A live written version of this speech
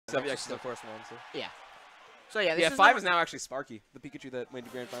Except the first one. So. Yeah. So yeah, this yeah, is 5 is now actually Sparky, the Pikachu that made the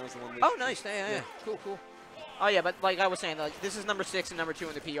grand finals. The one that oh, nice. Yeah. Cool. Oh yeah, but like I was saying, like this is number 6 and number 2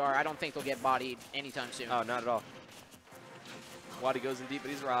 in the PR. I don't think they'll get bodied anytime soon. Oh, not at all. WaDi goes in deep,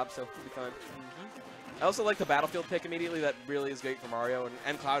 but he's robbed, so he'll be fine. I also like the Battlefield pick immediately. That really is great for Mario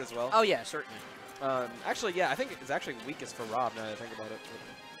and Cloud as well. Oh yeah, certainly. Actually, yeah, I think it's actually weakest for Rob now that I think about it.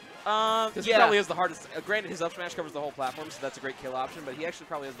 Because yeah. he probably has the hardest. Granted, his up smash covers the whole platform, so that's a great kill option. But he actually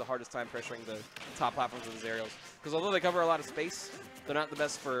probably has the hardest time pressuring the top platforms with his aerials. Because although they cover a lot of space, they're not the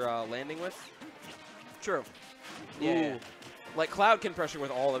best for landing with. True. Yeah. Yeah. Like Cloud can pressure with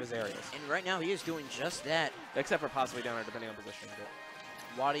all of his aerials. And right now he is doing just that. Except for possibly down air, depending on position. But.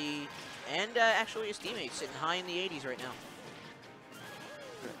 WaDi and actually his teammates sitting high in the 80s right now.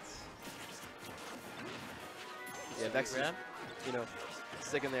 Yeah, Vex, you know,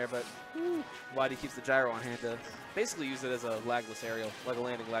 sticking there, but WaDi keeps the gyro on hand to basically use it as a lagless aerial, like a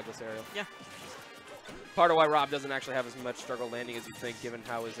landing lagless aerial. Yeah. Part of why Rob doesn't actually have as much struggle landing as you think, given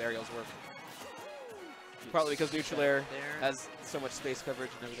how his aerials work. Partly because neutral air has so much space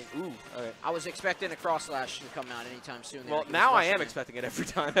coverage and everything. Ooh, all right. I was expecting a cross slash to come out anytime soon. Well, now I am expecting it every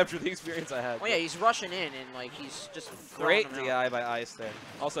time after the experience I had. Well, yeah, he's rushing in and like he's just great DI by Ice there.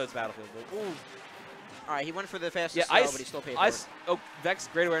 Also, it's Battlefield. But, ooh. All right, he went for the fastest yeah, but he still paid for it. Oh, Vex,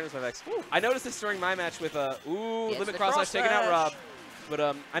 great awareness by Vex. Ooh. I noticed this during my match with limit cross slash taking out Rob.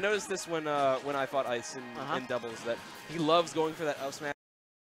 But I noticed this when I fought Ice in doubles that he loves going for that up smash.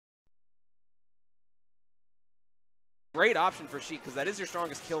 Great option for Sheik because that is your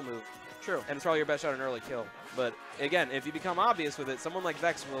strongest kill move. True. And it's probably your best shot at an early kill. But again, if you become obvious with it, someone like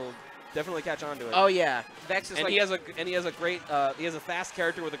Vex will definitely catch on to it. Oh yeah, Vex is and he has a great he has a fast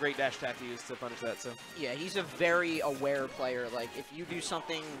character with a great dash attack to use to punish that. So yeah, he's a very aware player. Like if you do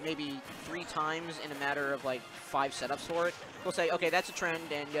something maybe 3 times in a matter of like 5 setups for it, he'll say, okay, that's a trend,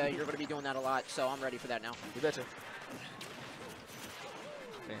 and you're going to be doing that a lot. So I'm ready for that now. You betcha.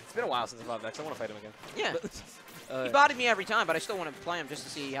 Man, it's been a while since I fought Vex. I want to fight him again. Yeah. He bodied me every time, but I still want to play him just to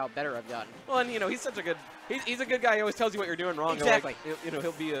see how better I've gotten. Well, and you know, he's such a good he's a good guy. He always tells you what you're doing wrong. Exactly.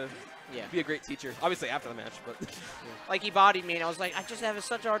 He'll be a great teacher. Obviously after the match, but like he bodied me, and I was like, I just have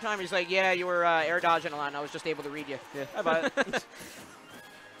such a hard time. He's like, yeah, you were air dodging a lot, and I was just able to read you. Yeah, I buy it.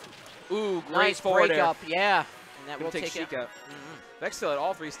 Ooh, great nice forward break air. up, yeah. And that will take Sheik out. Vex still at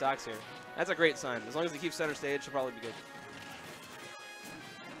all 3 stocks here. That's a great sign. As long as he keeps center stage, he'll probably be good.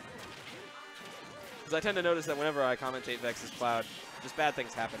 I tend to notice that whenever I commentate Vex's Cloud, just bad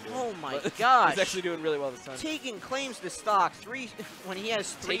things happen to him. Oh my gosh. He's actually doing really well this time. Taking claims to stock. When he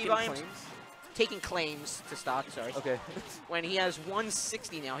has 3 volumes. Taking claims to stock, sorry. Okay. When he has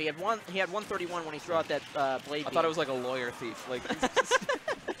 160 now. He had 131 when he threw out that blade beam. I thought it was like a lawyer thief. Like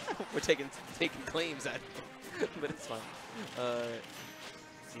we're taking claims at him. But it's fine.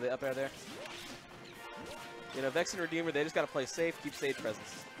 So the up air there. You know, Vex and Redeemer, they just gotta play safe, keep stage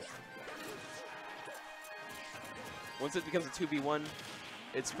presence. Once it becomes a 2v1,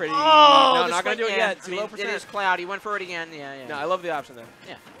 it's pretty... Oh, no, not going to do it yet. Too low percent. It is Cloud. He went for it again. Yeah. No, I love the option there.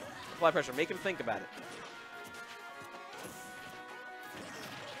 Yeah. Apply pressure. Make him think about it.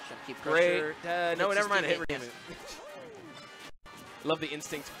 Keep great. No, never mind. Hit Redeemer. Love the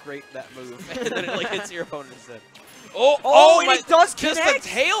instinct to create that move. And then it like hits your opponent instead. Oh, and it does connect. Just the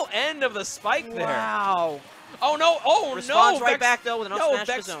tail end of the spike there. Wow. Oh, no. Oh, responds no. right back, though, with an up smash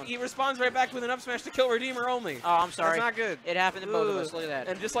Vex, to zone. He responds right back with an up smash to kill Redeemer only. Oh, I'm sorry. That's not good. It happened to both of us. Look at that.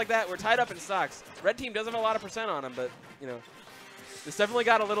 And just like that, we're tied up in stocks. Red team doesn't have a lot of percent on him, but, you know, this definitely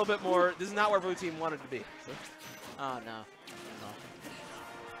got a little bit more. This is not where blue team wanted to be. So. Oh, no.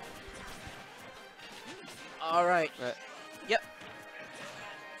 All right. Yep.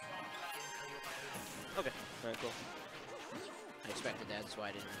 Okay. All right, cool. I expected that, that's why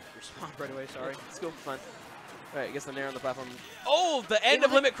I didn't respond right away. Sorry. It's cool. Fine. All right, I guess the nair on the platform. Oh, the end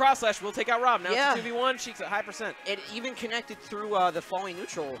of limit cross slash will take out Rob. Now it's 2v1. Sheik's at high percent. It even connected through the falling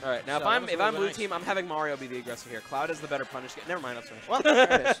neutral. All right, now so if I'm blue team, I'm having Mario be the aggressor here. Cloud is the better punish. Never mind, up smash. Well, there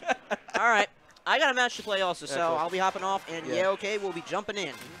it is. All right, I got a match to play also, so cool. I'll be hopping off, and okay, we'll be jumping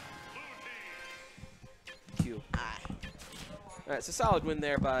in. Q. All right, so solid win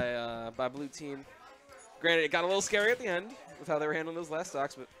there by blue team. Granted, it got a little scary at the end with how they were handling those last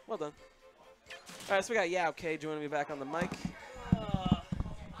stocks, but well done. All right, so we got okay joining me back on the mic.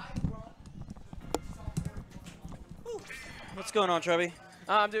 What's going on, Trevi?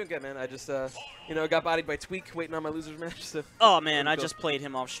 I'm doing good, man. I just, you know, got bodied by Tweak waiting on my losers match. So. Oh man, I just played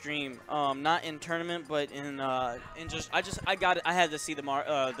him off stream. Not in tournament, but in I got it. I had to see the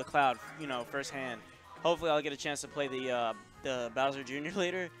Cloud, you know, firsthand. Hopefully, I'll get a chance to play the Bowser Jr.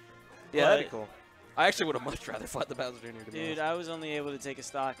 later. Yeah, that'd be cool. I actually would have much rather fought the Bowser Jr. to be Dude, honest. I was only able to take a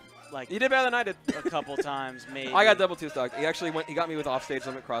stock like You did better than I did. a couple times, maybe. I got double 2 stock. He actually went. He got me with offstage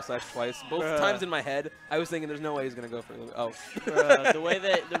limit cross slash twice. Both Bruh. times in my head, I was thinking, "There's no way he's gonna go for it." Oh. the way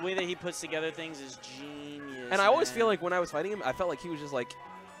that he puts together things is genius. And I always man. feel like when I was fighting him, I felt like he was just like,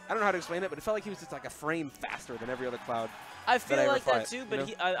 I don't know how to explain it, but it felt like he was just like a frame faster than every other Cloud. I feel I ever like that fight, too, but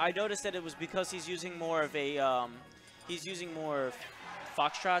you know? I noticed that it was because he's using more of a he's using more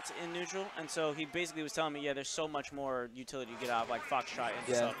foxtrots in neutral, and so he basically was telling me, yeah, there's so much more utility you get out of like foxtrot and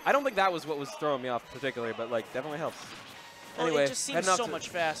Yeah. stuff. I don't think that was what was throwing me off particularly, but like definitely helps. Well, Anyway, it just seems heading off so to- much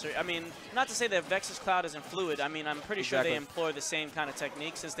faster. I mean, not to say that Vex's Cloud isn't fluid. I mean, I'm pretty sure they Exactly. employ the same kind of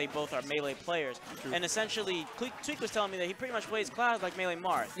technique since they both are melee players. True. And essentially, Tweak was telling me that he pretty much plays Cloud like Melee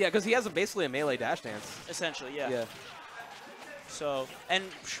Marth. Yeah, because he has basically a melee dash dance. Essentially, yeah. Yeah. So, and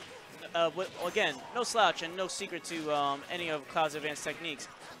again, no slouch and no secret to any of Cloud's advanced techniques.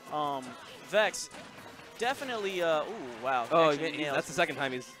 Vex definitely, ooh, wow. Oh, actually nails that's the second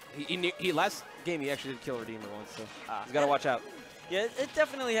time he last game he actually did kill Redeemer once, so he's got to yeah. watch out. Yeah, it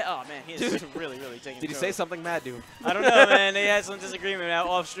definitely, oh man, he is really taking Did he it say over. something mad to him? I don't know, man. They had some disagreement out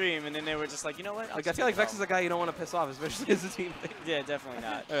off stream, and then they were just like, you know what? I'll Like, I just feel like take Vex is a guy you don't want to piss off, especially as a team thing. Yeah, definitely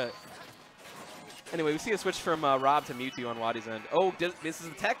not. All right. Anyway, we see a switch from Rob to Mewtwo on WaDi's end. Oh, this is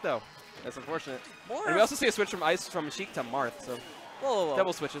the tech, though. That's unfortunate. And we also see a switch from Ice from Sheik to Marth, so Whoa.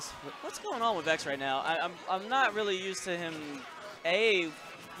 double switches. What's going on with Vex right now? I'm not really used to him, A,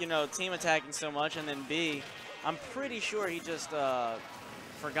 you know, team attacking so much, and then B, I'm pretty sure he just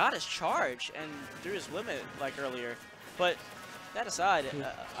forgot his charge and threw his limit like earlier. But that aside,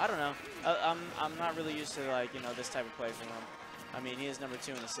 I don't know. I'm not really used to like, you know, this type of play from him. I mean, he is number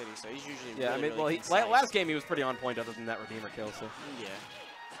 2 in the city, so he's usually Yeah, really, I mean, really well, concise. last game he was pretty on point other than that Redeemer kill, so Yeah.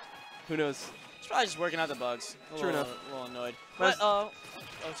 who knows? He's probably just working out the bugs. True enough. A little annoyed. But- But, oh,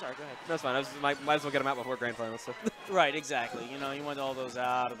 sorry, go ahead. That's fine. Might as well get him out before Grand Finals. So. Right, exactly. You know, you want all those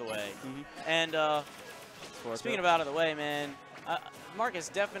out of the way. Mhm. And speaking of out of the way, man, Marcus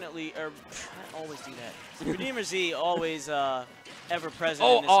definitely, I always do that. RedeemerZ always ever present.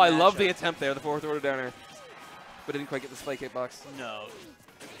 in this I love the matchup. attempt there, the forward order downer, but didn't quite get the spike hitbox. No.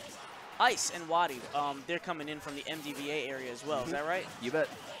 Ice and WaDi, they're coming in from the MDVA area as well. Is that right? You bet.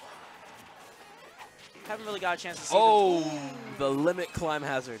 Haven't really got a chance to see The limit climb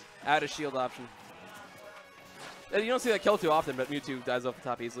hazard. Out of shield option. And you don't see that kill too often, but Mewtwo dies off the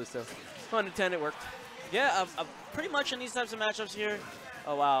top easily, so 110, it worked. Yeah, pretty much in these types of matchups here.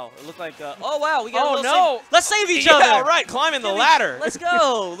 Oh, wow. It looked like, oh, wow. We got a Oh, little no. save. Let's save each other. Yeah, right, climbing the Give me- ladder. Let's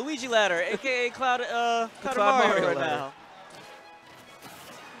go. Luigi ladder, a.k.a. Cloud Mario right ladder. now.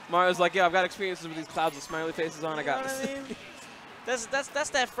 Mario's like, yeah, I've got experiences with these clouds with smiley faces on. I got You know this. what I mean? That's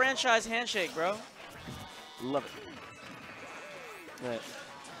that franchise handshake, bro. Love it. Right.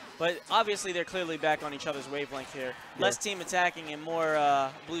 But obviously they're clearly back on each other's wavelength here. Less team attacking and more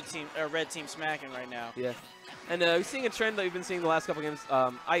red team smacking right now. Yeah. And we're seeing a trend that we've been seeing the last couple games.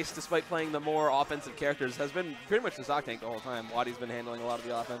 Ice, despite playing the more offensive characters, has been pretty much the stock tank the whole time. WaDi's been handling a lot of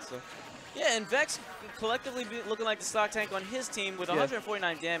the offense. So. Yeah, and Vex collectively looking like the stock tank on his team with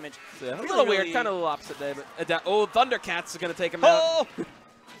 149 damage. So yeah, Really, a little weird, really- kind of a little opposite day. But oh, Thundercats is going to take him out. Oh!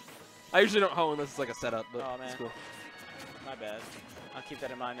 I usually don't hoe unless it's like a setup, but Oh, man. it's cool. My bad. I'll keep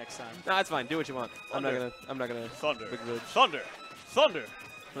that in mind next time. No, it's fine. Do what you want. I'm not Thunder. gonna. Thunder. Big village. Thunder. Thunder.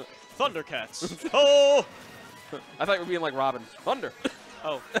 Thundercats. Oh! I thought you were being like Robin. Thunder.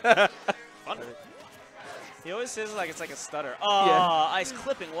 Oh. Thunder. He always says like it's like a stutter. Oh, Yeah. Ice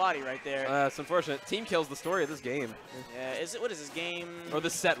clipping WaDi right there. It's unfortunate. Team kills the story of this game, Yeah, what is this game? or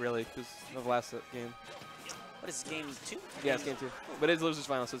this set really, because of the last game. What is this, game 2? Yeah, it's game 2, but it's losers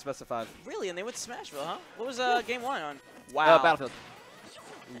final, so it's best of 5. Really? And they went to Smashville, huh? What was game 1 on? Battlefield.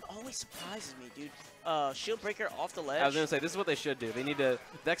 It always surprises me, dude. Shield breaker off the ledge. I was gonna say this is what they should do. They need to.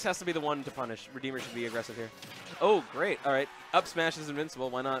 Dex has to be the one to punish. Redeemer should be aggressive here. Oh, great. All right. Up smash is invincible.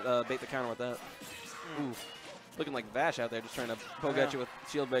 Why not bait the counter with that? Ooh. Looking like Vash out there, just trying to poke at you with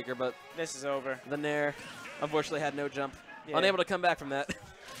shield breaker, but This is over. the Nair unfortunately had no jump. Yeah. Unable to come back from that.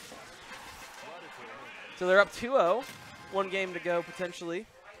 So they're up 2-0. One game to go potentially.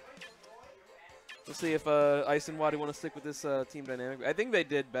 We'll see if Ice and WaDi want to stick with this team dynamic. I think they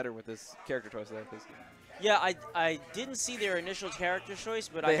did better with this character choice though. Yeah, I didn't see their initial character choice,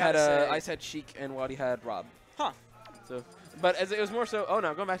 but They I had gotta say, Ice had Sheik and WaDi had Rob. Huh. So, but as it was more so. Oh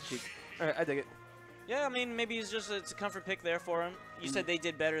no, going back to Sheik. All right, I dig it. Yeah, I mean maybe it's a comfort pick there for him. You said they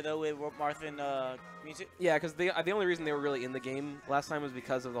did better though with Marth and Mewtwo. Yeah, because the only reason they were really in the game last time was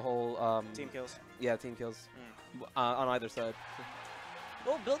because of the whole Team kills. Yeah, team kills on either side.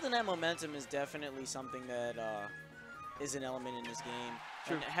 Well, building that momentum is definitely something that is an element in this game.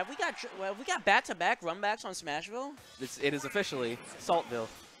 True. And have we got back-to-back runbacks on Smashville? It is officially Saltville.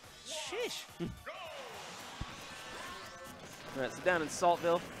 Sheesh. All right, so down in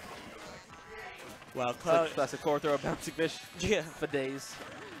Saltville. Wow, Classic core throw, bouncing fish. Yeah. For days.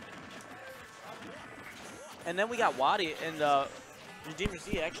 And then we got WaDi and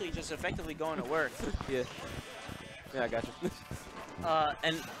RedeemerZ actually just effectively going to work. Yeah. Yeah, I got you.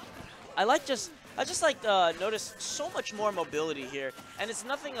 And I just like notice so much more mobility here, and it's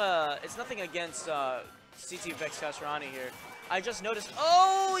nothing against CT Vex Kasrani here. I just noticed.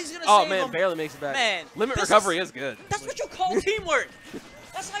 Oh, he's gonna save man, him. barely makes it back. Man, limit recovery is good. That's what you call teamwork.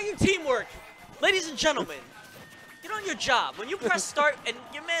 That's how you teamwork, ladies and gentlemen. Get on your job. When you press start and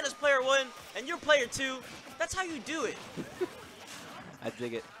your man is player 1 and you're player 2, that's how you do it. I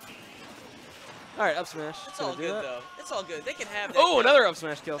dig it. All right, up smash. It's all good though. It's all good. They can have that. Oh, kill. another up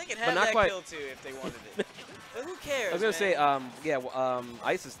smash kill. They can but have not that quite. kill too if they wanted it. But who cares? I was gonna man? say,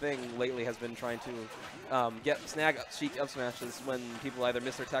 Ice's thing lately has been trying to snag cheek up smashes when people either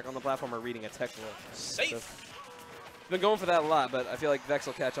miss their attack on the platform or reading a tech roll. Safe. So, been going for that a lot, but I feel like Vex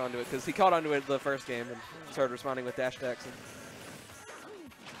will catch on to it because he caught on to it the first game and started responding with dash attacks.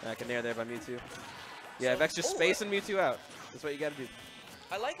 Back in there by Mewtwo. Yeah, So- Vex just spacing Mewtwo out. That's what you gotta do.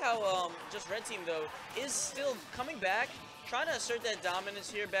 I like how just Red Team, though, is still coming back, trying to assert that dominance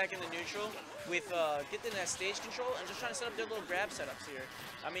here back in the neutral with getting that stage control and just trying to set up their little grab setups here.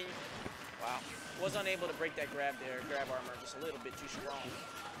 I mean, wow. Was unable to break that grab there, grab armor just a little bit too strong.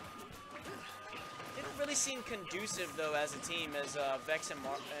 Didn't really seem conducive, though, as a team as Vex and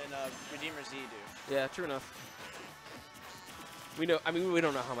RedeemerZ do. Yeah, true enough. We know. I mean, we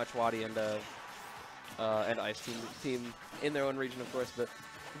don't know how much WaDi and Ice team in their own region, of course, but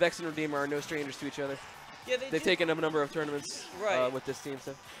Vex and Redeemer are no strangers to each other. Yeah, They've taken up a number of tournaments with this team.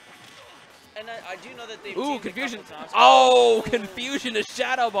 So. And I do know that they've Ooh, teamed confusion! a couple times. Oh, confusion to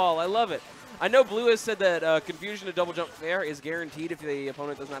Shadow Ball. I love it. I know Blue has said that confusion to double jump fair is guaranteed if the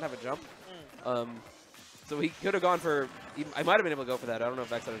opponent does not have a jump. So he could have gone for. I might have been able to go for that. I don't know if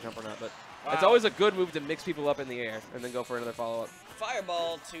Vex had a jump or not, but it's always a good move to mix people up in the air and then go for another follow up.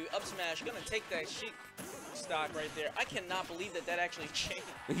 Fireball to up smash, gonna take that Sheik stock right there. I cannot believe that actually changed.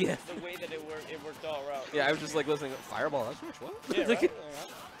 Yeah. The way that it worked all around. Yeah, I was just like listening. Fireball, that's what? Yeah, right?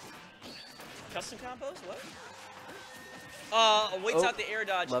 Custom combos? What? Waits out the air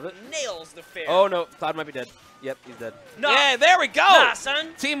dodge. Love it. Nails the fair. Oh no, Cloud might be dead. Yep, he's dead. No. Yeah, there we go. Nah,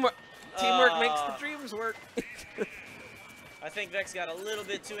 son. Teamwork makes the dreams work. I think Vex got a little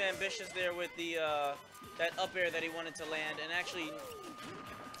bit too ambitious there with the that up air that he wanted to land, and actually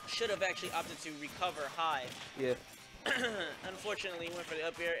should have actually opted to recover high. Yeah. Unfortunately, he went for the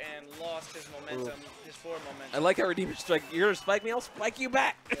up air and lost his momentum, his forward momentum. I like how Redeemer strike. You're gonna spike me, I'll spike you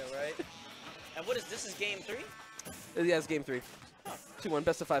back. Yeah, right. And what is this? Is game 3? Yeah, it's game 3. 2-1,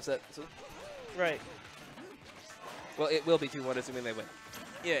 best of 5 set. So. Right. Well, it will be 2-1, assuming they win.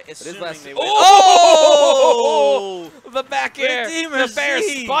 Yeah, assuming they win. Oh! The back air! RedeemerZ! The bear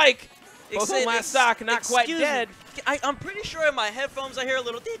spike! Oh, my sock, not quite Excuse dead. Me. I'm pretty sure in my headphones I hear a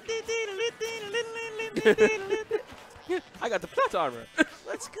little. I got the plot armor.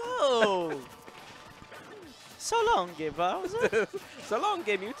 Let's go. So long, Gabe Bowser. So long,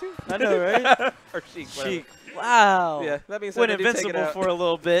 Game Mewtwo. I know, right? Or Sheik, whatever. Sheik. Wow. Yeah, that being said, went they do take it invincible out. for a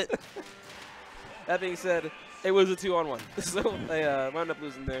little bit. That being said, it was a 2-on-1. So they wound up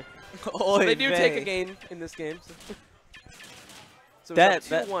losing there. So they do take a gain in this game. So That- it's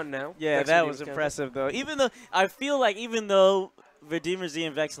 2-1 now. Yeah, Vex that Redeemer's was counter. impressive, though. Even though I feel like even though RedeemerZ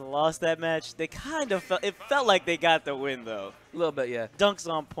and Vex lost that match, they kind of felt like they got the win, though. A little bit, yeah. Dunks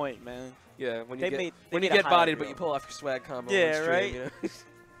on point, man. Yeah, when They you made get a highlight bodied, but reel. you pull off your swag combo. Yeah, on stream, right? You know?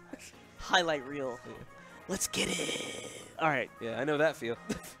 Highlight reel. Yeah. Let's get it. All right. Yeah, I know that feel.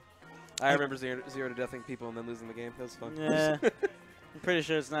 I remember zero to deathing people and then losing the game. That was fun. Yeah. I'm pretty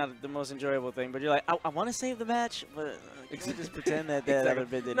sure it's not the most enjoyable thing, but you're like, I want to save the match, but can we just pretend that that Exactly. other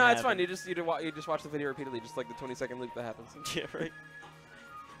bit didn't No, it's happen? fine. You just watch the video repeatedly, just like the 20-second loop that happens. Yeah, right.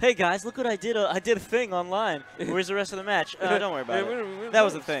 Hey guys, look what I did! I did a thing online. Where's the rest of the match? Don't worry about it. That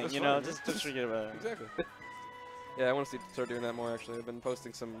was the thing, That's you know. fine. Just forget about it. Exactly. Yeah, I want to start doing that more. Actually, I've been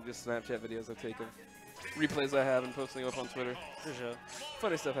posting some just Snapchat videos I take of replays I have and posting them up on Twitter. For sure.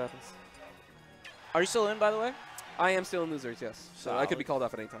 Funny stuff happens. Are you still in, by the way? I am still in losers, yes. So I could be called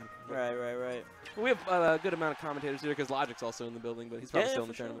off at any time. Right. We have a good amount of commentators here because Logic's also in the building, but he's probably Yeah, still in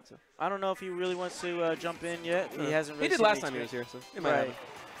the for sure. tournament. So. I don't know if he really wants to jump in yet. He hasn't. Really He did seen last the time he was experience. here, so it might Right. happen.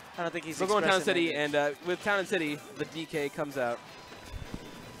 I don't think he's. We're going Town expressing City, any- and with Town and City, the DK comes out.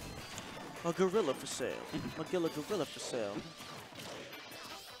 A gorilla for sale. A gorilla for sale.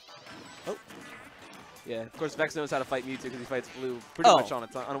 Oh. Yeah, of course Vex knows how to fight Mewtwo because he fights Blue pretty much on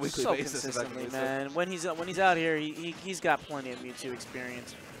a weekly so basis. Consistently, man. So. When he's out here, he's got plenty of Mewtwo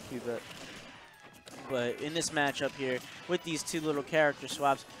experience. But in this matchup here, with these two little character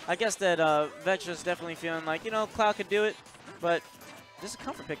swaps, I guess that Vex is definitely feeling like, you know, Cloud could do it, but this is a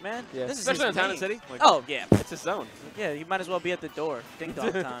comfort pick, man. Yeah, this especially is in Town and City. Like, oh, yeah. It's his zone. Yeah, you might as well be at the door. Ding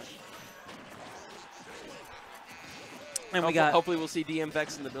dong time. And we got... Hopefully we'll see DM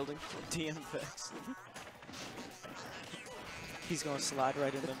Vex in the building. DM Vex. He's going to slide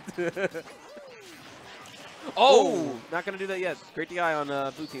right in them. Oh! Not going to do that yet. Great DI on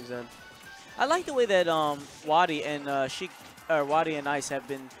Blue Team's end. I like the way that WaDi and WaDi and Ice have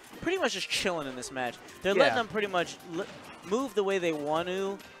been pretty much just chilling in this match. They're letting them pretty much move the way they want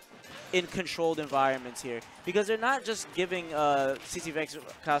to in controlled environments here, because they're not just giving CC Vex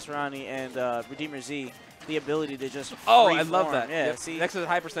Kasarani and RedeemerZ the ability to just I love that. Yeah, yep. see, next to the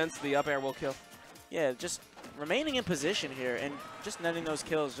high percents, the up air will kill. Yeah, just remaining in position here and just netting those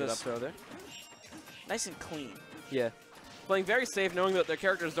kills. Good just up throw there. Nice and clean. Yeah. Playing very safe, knowing that their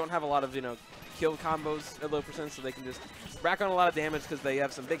characters don't have a lot of, you know, kill combos at low percent, so they can just rack on a lot of damage because they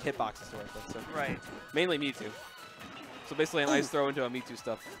have some big hitboxes to work with. So. Right. Mainly Mewtwo. So basically an ice throw into a Mewtwo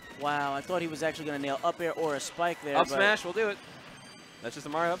stuff. Wow, I thought he was actually going to nail up air or a spike there. Up smash, we'll do it. That's just a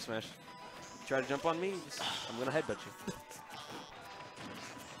Mario up smash. Try to jump on me, I'm going to headbutt you.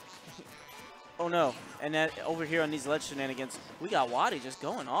 Oh no, and that over here on these ledge shenanigans, we got WaDi just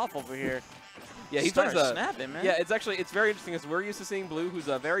going off over here. Yeah, he plays snapping, man. Yeah, it's very interesting as we're used to seeing Blue, who's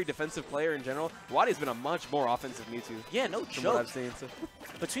a very defensive player in general. WaDi's been a much more offensive Mewtwo. Yeah, no from joke. What I've seen, so.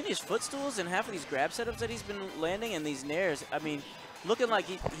 Between these footstools and half of these grab setups that he's been landing and these nairs, I mean, looking like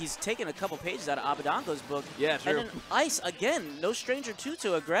he's taken a couple pages out of Abadango's book. Yeah, true. And then Ice, again, no stranger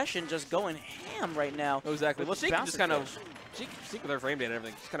to aggression, just going ham right now. Oh, exactly. Well, she can just kind of, she with her frame data and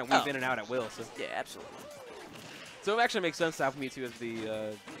everything, just kind of weave in and out at will. So. Yeah, absolutely. So it actually makes sense to have Mewtwo as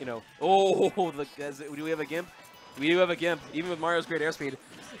the, you know, do we have a Gimp? We do have a Gimp, even with Mario's great airspeed.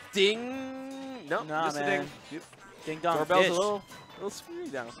 Ding! No, just man. a ding. Yep. Ding dong Doorbell's ditch. a little screwy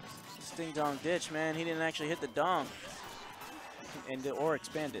down. Just ding dong ditch, man. He didn't actually hit the dong. Or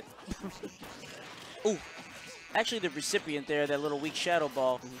expand it. Ooh. Actually, the recipient there, that little weak shadow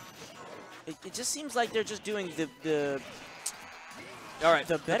ball, it just seems like they're just doing the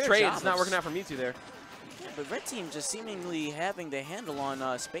better trade job. It's not working out for Mewtwo there. Yeah, but Red Team just seemingly having the handle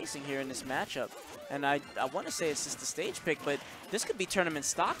on spacing here in this matchup. And I want to say it's just the stage pick, but this could be tournament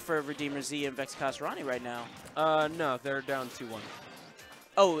stock for RedeemerZ and Vex Kasarani right now. No, they're down 2-1.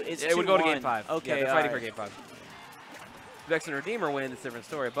 Oh, it's 2-1. It would go to Game 5. Okay, yeah, they're fighting for Game 5. Vex and Redeemer win, it's a different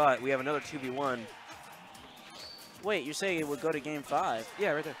story, but we have another 2v1. Wait, you're saying it would go to Game 5?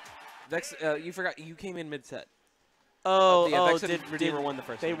 Yeah, right there. Vex, you forgot, you came in mid-set. Vex and Redeemer won the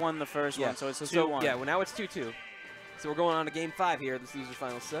first one. They won the first one, so it's 2-1. Yeah, well, now it's 2-2. So we're going on to Game 5 here, this loser's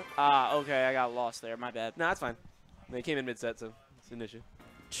final set. Ah, okay, I got lost there. My bad. No, that's fine. They came in mid-set, so it's an issue.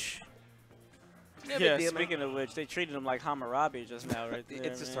 Yeah, speaking of which, they treated him like Hammurabi just now, right there.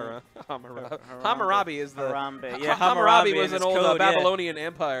 It's just Hammurabi. Hammurabi is the... Harambe. Yeah, Hammurabi was an old code, Babylonian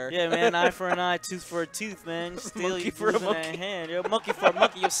empire. Yeah, man, eye for an eye, tooth for a tooth, man. Steal you for a monkey. Hand. You're a monkey for a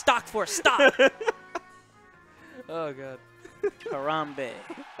monkey. You're stock for a stock. Oh, God. Harambe.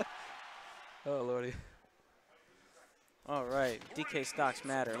 Oh, Lordy. All right, DK stocks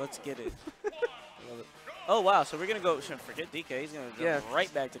matter. Let's get it. Love it. Oh, wow, so we're going to go, forget DK, he's going to go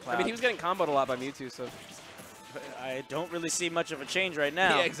right back to Cloud. I mean, he was getting comboed a lot by Mewtwo, so. I don't really see much of a change right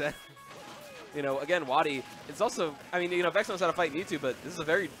now. Yeah, exactly. You know, again, WaDi, it's also, I mean, you know, Vex knows how to fight Mewtwo, but this is a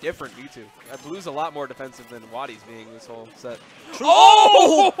very different Mewtwo. Blue's a lot more defensive than WaDi's being this whole set.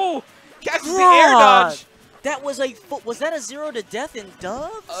 Oh! Catches the air dodge! That was was that a 0 to death in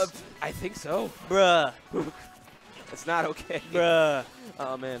dubs? I think so. Bruh. It's not okay. Bruh.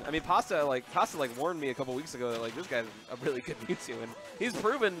 Oh man, I mean, Pasta warned me a couple weeks ago that like this guy's a really good Mewtwo, and he's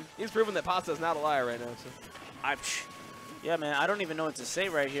proven that Pasta is not a liar right now. So, yeah, man, I don't even know what to say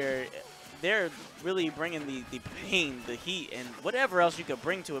right here. They're really bringing the pain, the heat, and whatever else you could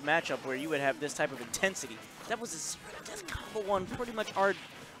bring to a matchup where you would have this type of intensity. That was that's combo one, pretty much our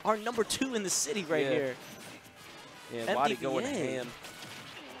number 2 in the city right here. Yeah, WaDi going ham.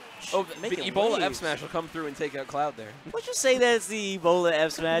 Oh, the Ebola F smash will come through and take out Cloud there. Would you say that's the Ebola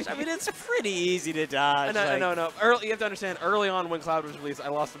F smash? I mean, it's pretty easy to dodge. No. You have to understand, early on when Cloud was released, I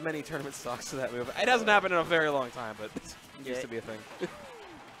lost many tournament stocks to that move. It hasn't happened in a very long time, but it used to be a thing.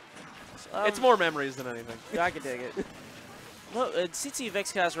 It's more memories than anything. I can dig it. Well, CT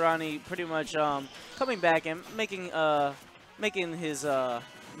Vex Kasarani pretty much coming back and making his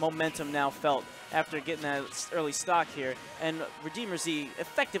momentum now felt after getting that early stock here, and RedeemerZ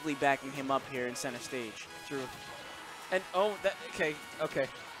effectively backing him up here in center stage. True. And okay.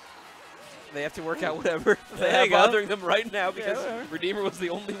 They have to work out whatever they have bothering them right now because Redeemer was the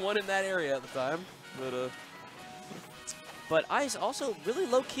only one in that area at the time. But Ice also really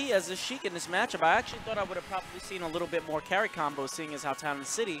low-key as a Sheik in this matchup. I actually thought I would have probably seen a little bit more carry combos, seeing as how Town &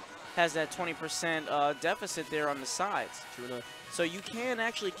 City has that 20% deficit there on the sides. True enough. So you can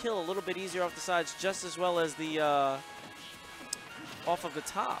actually kill a little bit easier off the sides just as well as the off of the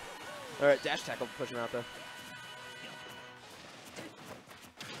top. All right, dash tackle pushing out though.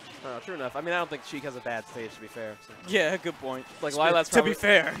 True enough. I mean, I don't think Sheik has a bad stage, to be fair. So. Yeah, good point. Like Lilat's probably... To be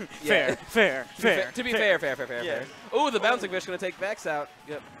fair. Yeah. fair. Fair. Oh, the bouncing fish going to take Vex out.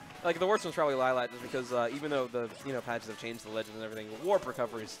 Yep. Like, the worst one's probably Lilat, just because even though the patches have changed the legend and everything, Warp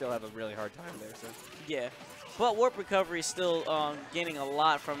Recovery still have a really hard time there. So. Yeah. But Warp Recovery is still gaining a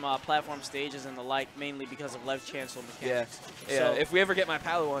lot from platform stages and the like, mainly because of left chancel mechanics. Yeah. So If we ever get my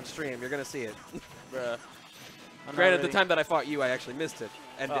Palu on stream, you're going to see it. Bruh. Granted, the time that I fought you, I actually missed it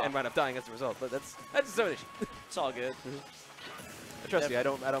and wound up dying as a result. But that's its own issue. It's all good. Trust me, I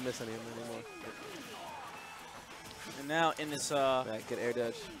don't miss any of them anymore. And now in this right, get air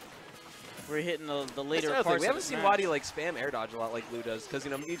dodge. We're hitting the later That's parts. We haven't seen WaDi WaDi like spam air dodge a lot like Blue does, because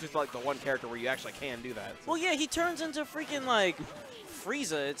he's just like the one character where you actually can do that. So. Well, yeah, he turns into freaking like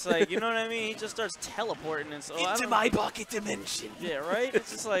Frieza. It's like, you know what I mean? He just starts teleporting and so into my pocket dimension. Yeah, right?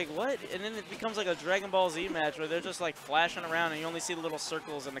 It's just like, what? And then it becomes like a Dragon Ball Z match where they're just like flashing around and you only see the little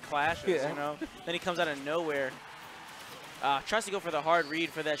circles and the clashes, you know? Then he comes out of nowhere. Tries to go for the hard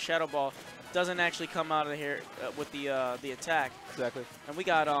read for that Shadow Ball. Doesn't actually come out of here with the attack. Exactly. And we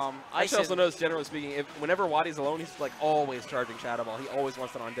got Ice. I also notice, generally speaking, whenever WaDi's alone, he's like always charging Shadow Ball. He always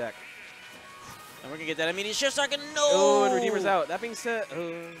wants it on deck. And we're gonna get that. I mean, he's just like, no. Oh, and Redeemer's out. That being said,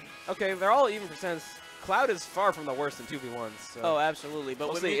 okay, they're all even percents. Cloud is far from the worst in 2v1s. So. Oh, absolutely. But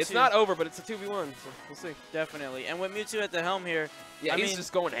we'll with see. Mewtwo, It's not over, but it's a 2v1, so we'll see. Definitely. And with Mewtwo at the helm here, yeah, he's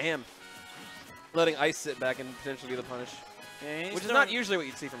just going ham, letting Ice sit back and potentially be the punish. Yeah, which is not usually what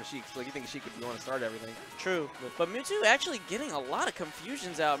you'd see from a Sheik. Like, you think a Sheik would want to start everything. True. But Mewtwo actually getting a lot of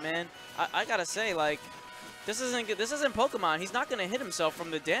confusions out, man. I gotta say, like, this isn't Pokemon. He's not gonna hit himself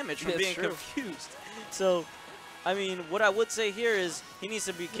from the damage from being confused. So, I mean, what I would say here is he needs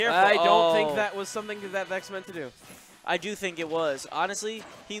to be careful. I don't think that was something that Vex meant to do. I do think it was. Honestly,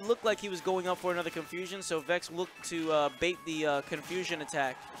 he looked like he was going up for another confusion, so Vex looked to bait the confusion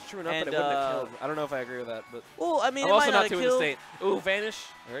attack. True enough, but it wouldn't have killed. I don't know if I agree with that, but well, I mean, I'm also not too in the state. Ooh, vanish.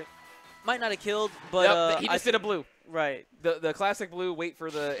 All right. Might not have killed, but he just did a blue. Right. The classic blue, wait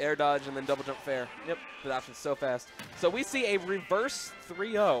for the air dodge and then double jump fair. Yep. The option's so fast. So we see a reverse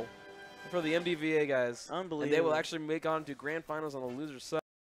 3-0 for the MDVA guys. Unbelievable. And they will actually make on to grand finals on the loser's side.